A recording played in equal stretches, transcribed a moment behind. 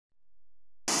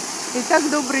Итак,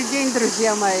 добрый день,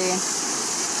 друзья мои.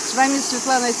 С вами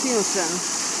Светлана Tinson.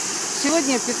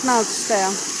 Сегодня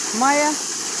 15 мая,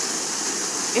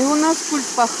 и у нас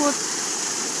поход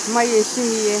моей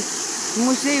семьи в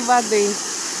музей воды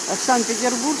в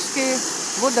Санкт-Петербургский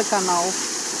водоканал.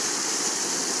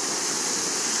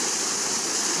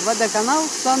 Водоканал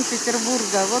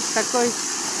Санкт-Петербурга. Вот такой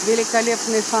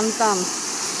великолепный фонтан.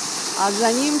 А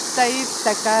за ним стоит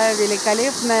такая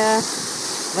великолепная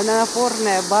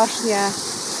водонапорная башня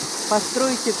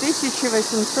постройки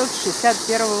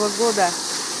 1861 года.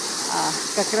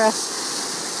 Как раз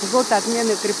год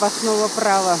отмены крепостного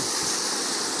права.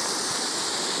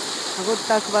 Вот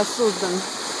так воссоздан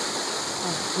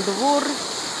двор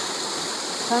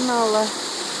канала.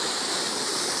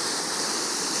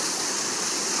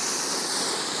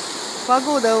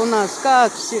 Погода у нас,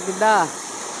 как всегда,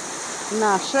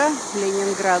 наша,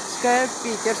 ленинградская,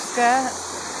 питерская.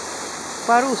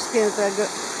 По-русски это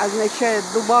означает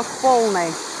дубак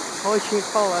полный. Очень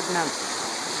холодно.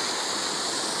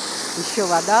 Еще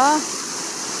вода.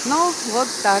 Ну, вот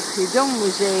так. Идем в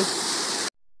музей.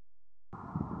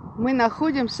 Мы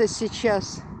находимся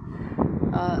сейчас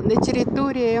на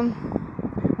территории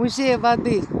музея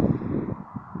воды.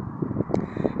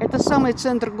 Это самый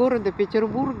центр города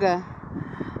Петербурга.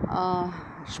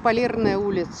 Шпалерная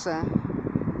улица.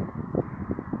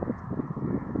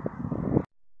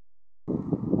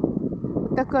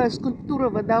 Такая скульптура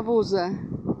водовоза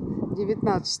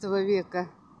 19 века.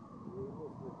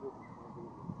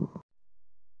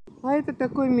 А это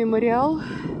такой мемориал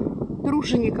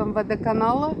труженикам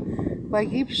водоканала,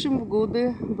 погибшим в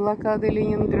годы блокады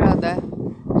Ленинграда.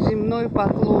 Земной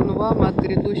поклон вам от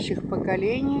грядущих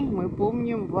поколений. Мы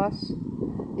помним вас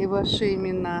и ваши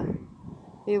имена.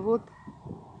 И вот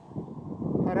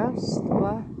раз,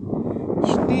 два,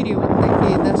 4 вот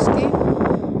такие доски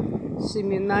с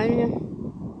именами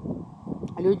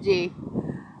людей,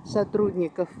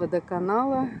 сотрудников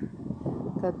водоканала,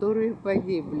 которые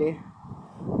погибли.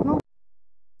 Ну,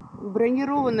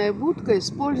 бронированная будка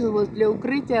использовалась для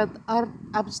укрытия от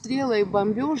обстрела и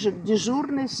бомбежек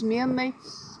дежурной сменной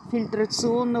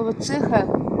фильтрационного цеха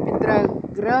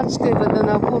Петроградской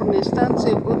водонапорной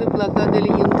станции в годы блокады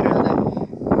Ленинграда.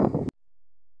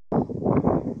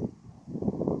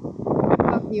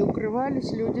 Как ни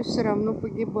укрывались, люди все равно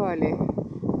погибали.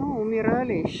 Ну,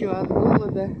 умирали еще от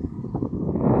голода.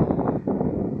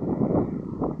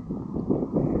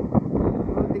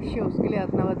 Вот еще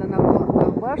взгляд на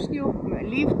водонапорную башню.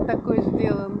 Лифт такой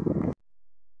сделан.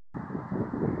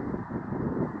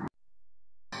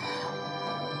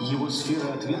 Его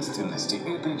сфера ответственности –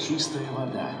 это чистая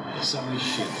вода, самый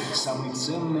щедрый, самый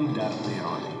ценный дар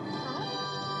природы.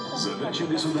 Задача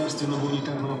государственного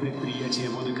унитарного предприятия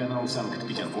 «Водоканал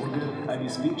Санкт-Петербурга» –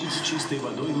 обеспечить чистой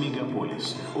водой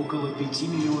мегаполис, около 5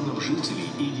 миллионов жителей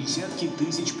и десятки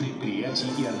тысяч предприятий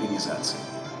и организаций.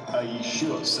 А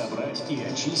еще собрать и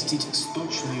очистить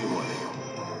сточные воды.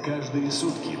 Каждые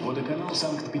сутки водоканал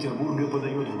Санкт-Петербурга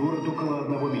подает в город около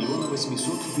 1 миллиона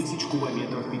 800 тысяч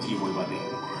кубометров питьевой воды.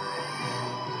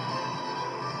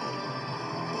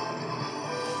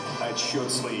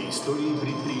 Отсчет своей истории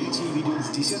предприятие ведет с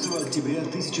 10 октября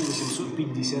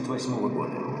 1858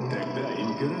 года. Тогда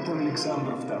император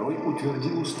Александр II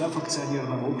утвердил устав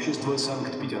акционерного общества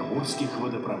Санкт-Петербургских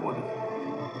водопроводов.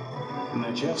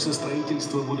 Начав со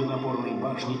строительства водонапорной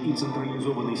башни и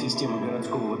централизованной системы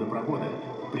городского водопровода,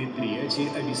 предприятие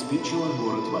обеспечило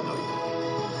город водой.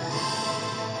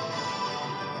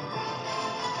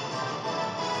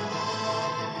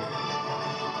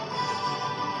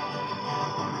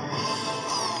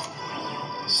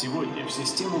 Сегодня в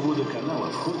систему водоканала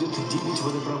входят 9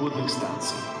 водопроводных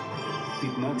станций,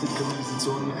 15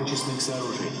 канализационных очистных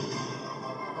сооружений,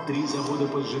 3 завода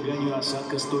по сжиганию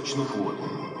осадка сточных вод,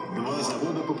 2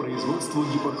 завода по производству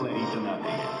гипохлорита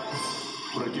натрия.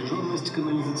 Протяженность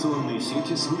канализационной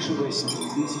сети свыше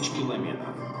 8000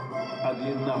 километров, а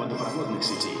длина водопроводных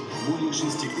сетей более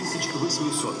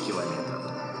 6800 километров.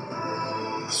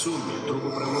 В сумме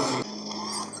трубопроводные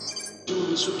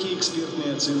высокие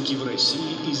экспертные оценки в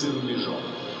России и за рубежом.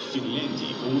 В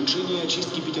Финляндии улучшение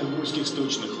очистки петербургских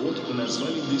сточных вод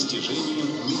назвали достижением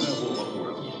мирового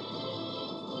уровня.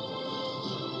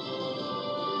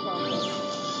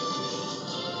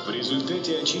 В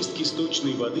результате очистки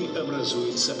сточной воды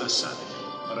образуется осадок.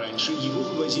 Раньше его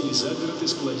вывозили за город и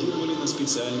складировали на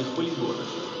специальных полигонах.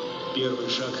 Первый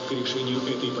шаг к решению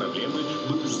этой проблемы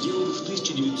был сделан в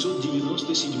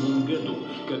 1997 году,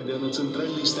 когда на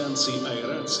центральной станции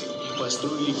аэрации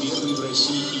построили первый в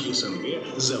России и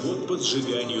СНГ завод по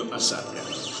сжиганию осадка.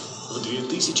 В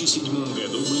 2007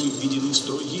 году были введены в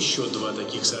строй еще 2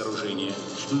 таких сооружения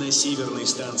на северной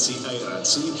станции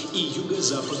аэрации и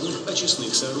юго-западных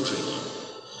очистных сооружениях.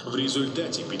 В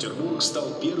результате Петербург стал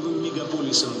первым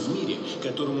мегаполисом в мире,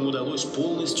 которому удалось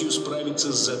полностью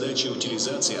справиться с задачей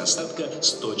утилизации осадка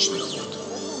сточных вод.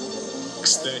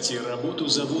 Кстати, работу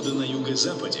завода на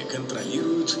юго-западе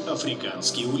контролируют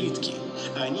африканские улитки.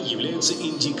 Они являются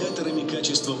индикаторами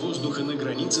качества воздуха на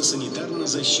границе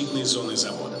санитарно-защитной зоны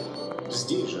завода.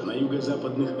 Здесь же, на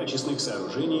юго-западных очистных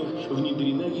сооружениях,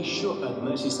 внедрена еще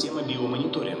одна система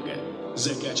биомониторинга.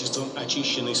 За качеством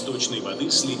очищенной сточной воды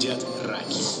следят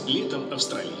раки. Летом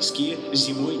австралийские,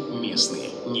 зимой местные,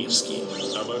 невские.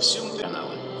 Обо всем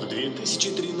каналы. В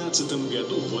 2013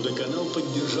 году водоканал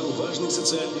поддержал важный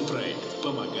социальный проект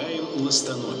 «Помогаем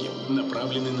ластоногим»,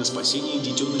 направленный на спасение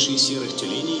детенышей серых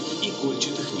тюленей и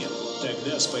кольчатых нет.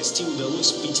 Тогда спасти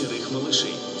удалось 5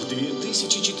 малышей. В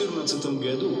 2014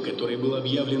 году, который был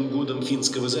объявлен годом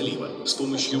Финского залива, с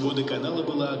помощью водоканала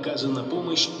была оказана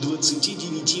помощь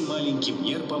 29 маленьким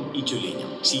нерпам и тюленям.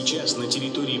 Сейчас на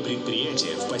территории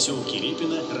предприятия в поселке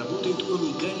Репино работает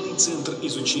уникальный центр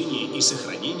изучения и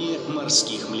сохранения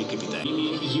морских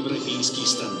млекопитаний «Европейский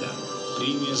стандарт».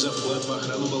 Премия за вклад в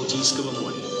охрану Балтийского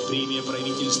моря, премия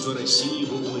правительства России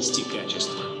в области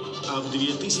качества. А в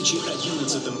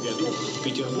 2011 году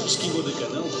Петербургский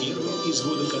водоканал, первым из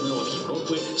водоканалов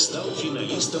Европы, стал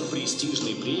финалистом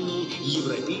престижной премии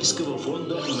Европейского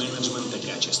фонда менеджмента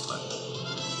качества.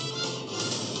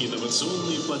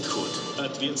 Инновационный подход,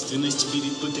 ответственность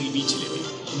перед потребителями,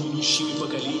 будущими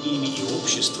поколениями и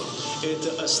обществом –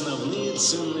 это основные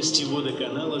ценности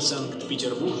водоканала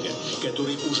Санкт-Петербурга,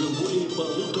 который уже более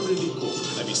 1,5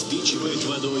 веков обеспечивает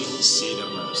водой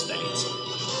северную столицу.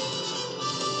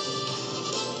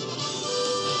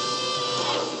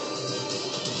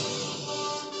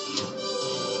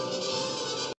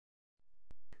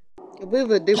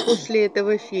 Выводы после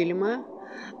этого фильма.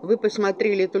 Вы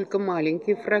посмотрели только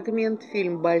маленький фрагмент,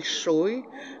 фильм большой,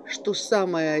 что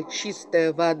самая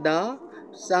чистая вода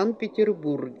в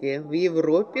Санкт-Петербурге, в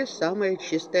Европе самая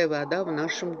чистая вода в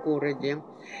нашем городе.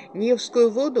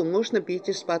 Невскую воду можно пить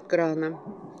из-под крана.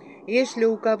 Если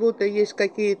у кого-то есть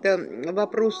какие-то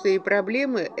вопросы и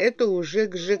проблемы, это уже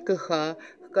к ЖКХ,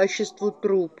 к качеству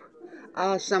труб.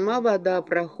 А сама вода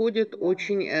проходит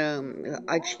очень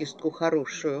очистку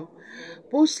хорошую.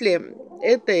 После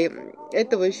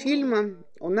этого фильма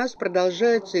у нас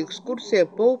продолжается экскурсия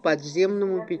по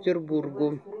подземному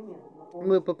Петербургу.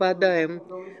 Мы попадаем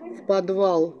в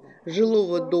подвал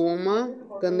жилого дома,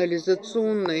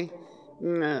 канализационный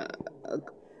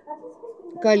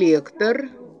коллектор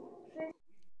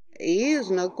и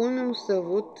знакомимся,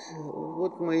 вот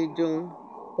мы идем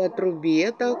по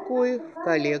трубе такой, в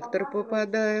коллектор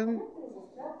попадаем.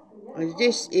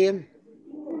 Здесь и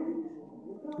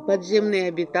подземные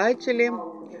обитатели,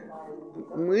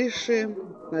 мыши,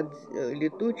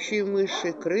 летучие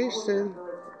мыши, крысы,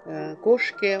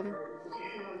 кошки.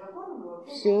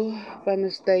 Все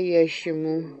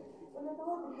по-настоящему.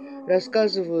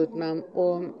 Рассказывают нам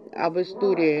об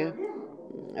истории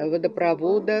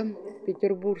водопровода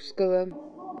петербургского.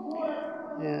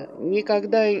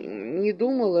 Никогда не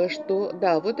думала, что...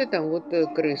 Да, вот это вот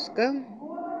крыска,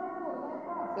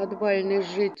 подвальный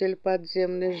житель,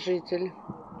 подземный житель.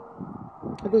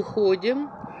 Выходим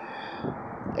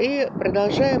и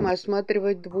продолжаем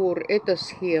осматривать двор. Это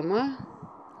схема.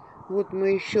 Вот мы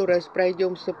еще раз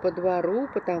пройдемся по двору,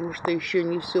 потому что еще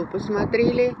не все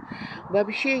посмотрели.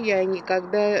 Вообще я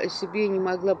никогда себе не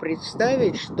могла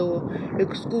представить, что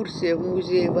экскурсия в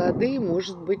музей воды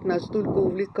может быть настолько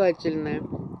увлекательная.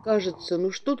 Кажется,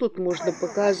 ну что тут можно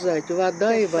показать?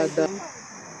 Вода и вода.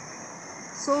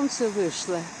 Солнце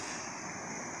вышло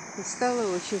и стало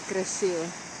очень красиво.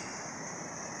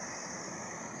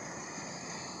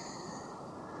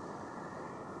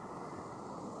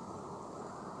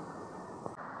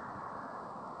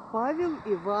 Павел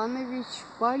Иванович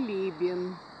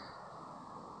Полибин,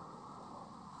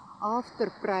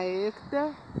 автор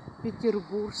проекта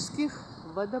петербургских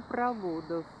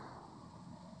водопроводов.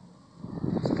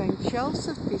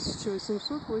 Скончался в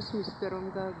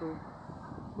 1881 году.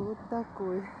 Вот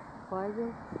такой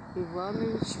Павел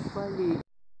Иванович Полибин.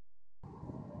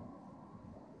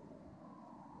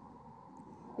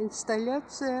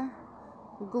 Инсталляция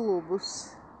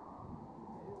 «Глобус».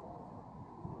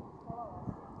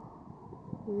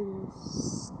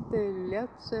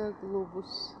 Инсталляция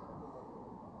 «Глобус».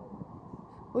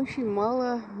 Очень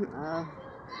мало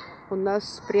у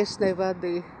нас пресной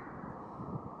воды,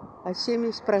 а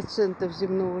 70%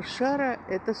 земного шара –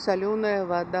 это соленая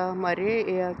вода морей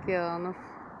и океанов.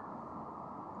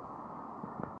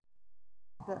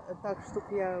 так,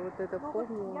 чтобы я вот это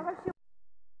помнила.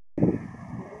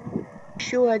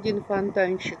 Еще один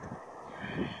фонтанчик.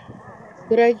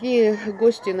 Дорогие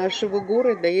гости нашего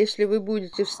города, если вы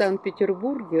будете в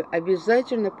Санкт-Петербурге,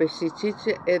 обязательно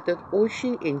посетите этот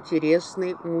очень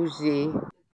интересный музей.